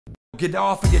get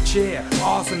off of your chair.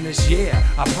 Awesome this year,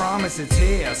 I promise it's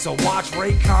here. So watch,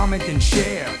 rate, comment, and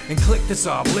share. And click the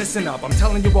sub, listen up. I'm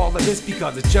telling you all of this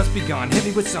because it's just begun. Hit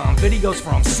me with some videos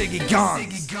from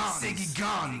SiggyGuns.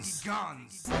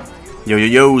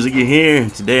 Yo, Ziggy here.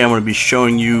 Today I'm going to be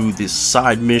showing you this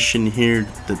side mission here,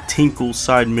 the Tinkle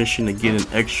Side Mission, to get an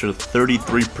extra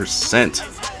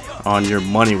 33% on your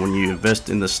money when you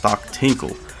invest in the stock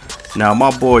Tinkle. Now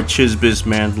my boy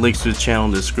ChzBizMan, links to the channel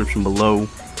in the description below.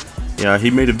 Yeah,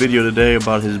 he made a video today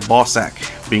about his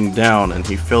Broseph being down and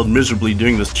he failed miserably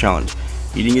doing this challenge.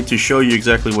 He didn't get to show you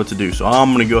exactly what to do, so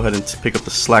I'm going to go ahead and pick up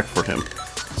the slack for him.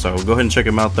 So go ahead and check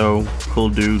him out though. Cool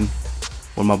dude.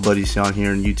 One of my buddies on here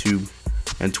on YouTube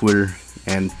and Twitter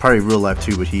and probably real life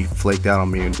too, but he flaked out on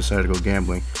me and decided to go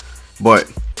gambling.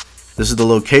 But this is the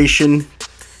location.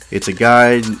 It's a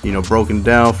guy, you know, broken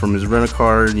down from his rental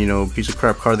car, you know, piece of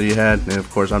crap car that he had. And of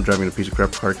course I'm driving a piece of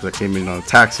crap car because I came in on a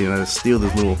taxi and I had to steal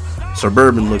this little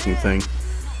suburban looking thing.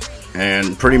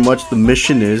 And pretty much the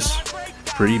mission is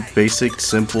pretty basic,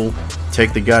 simple.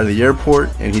 Take the guy to the airport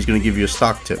and he's going to give you a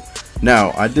stock tip.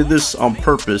 Now, I did this on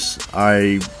purpose.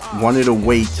 I wanted to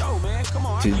wait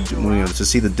to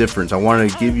see the difference. I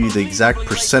wanted to give you the exact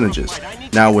percentages.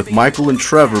 Now, with Michael and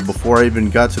Trevor, before I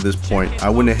even got to this point, I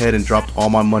went ahead and dropped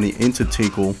all my money into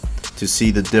Tinkle to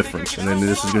see the difference. And then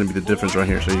this is going to be the difference right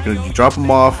here. So you're going to drop them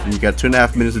off, and you got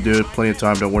 2.5 minutes to do it. Plenty of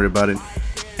time. Don't worry about it.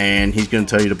 And he's going to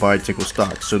tell you to buy Tinkle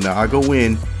Stock. So now I go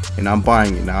in, and I'm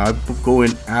buying it. Now I go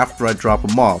in after I drop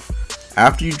them off.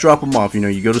 After you drop them off, you know,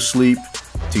 you go to sleep.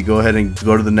 To go ahead and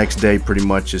go to the next day pretty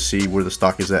much to see where the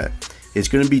stock is at. It's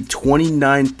going to be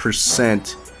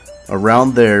 29%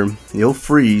 around there. It'll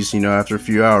freeze, you know, after a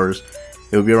few hours.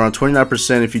 It'll be around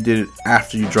 29% if you did it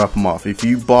after you drop them off. If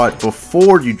you bought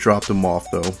before you dropped them off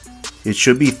though, it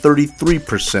should be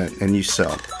 33% and you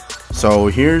sell. So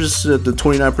here's the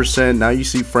 29%. Now you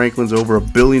see Franklin's over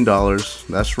 $1 billion.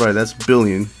 That's right, that's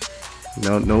billion.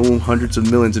 No hundreds of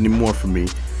millions anymore for me.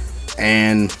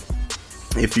 And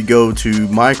if you go to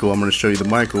Michael, I'm going to show you the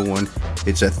Michael one,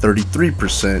 it's at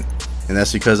 33%, and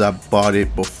that's because I bought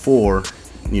it before,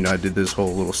 you know, I did this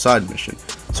whole little side mission.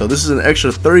 So this is an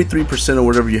extra 33% of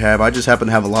whatever you have. I just happen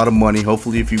to have a lot of money.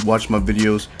 Hopefully if you watch my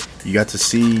videos, you got to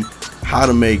see how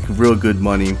to make real good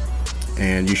money,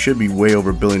 and you should be way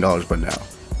over $1 billion by now.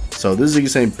 So this is Ziggy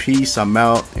saying peace, I'm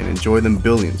out, and enjoy them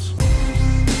billions.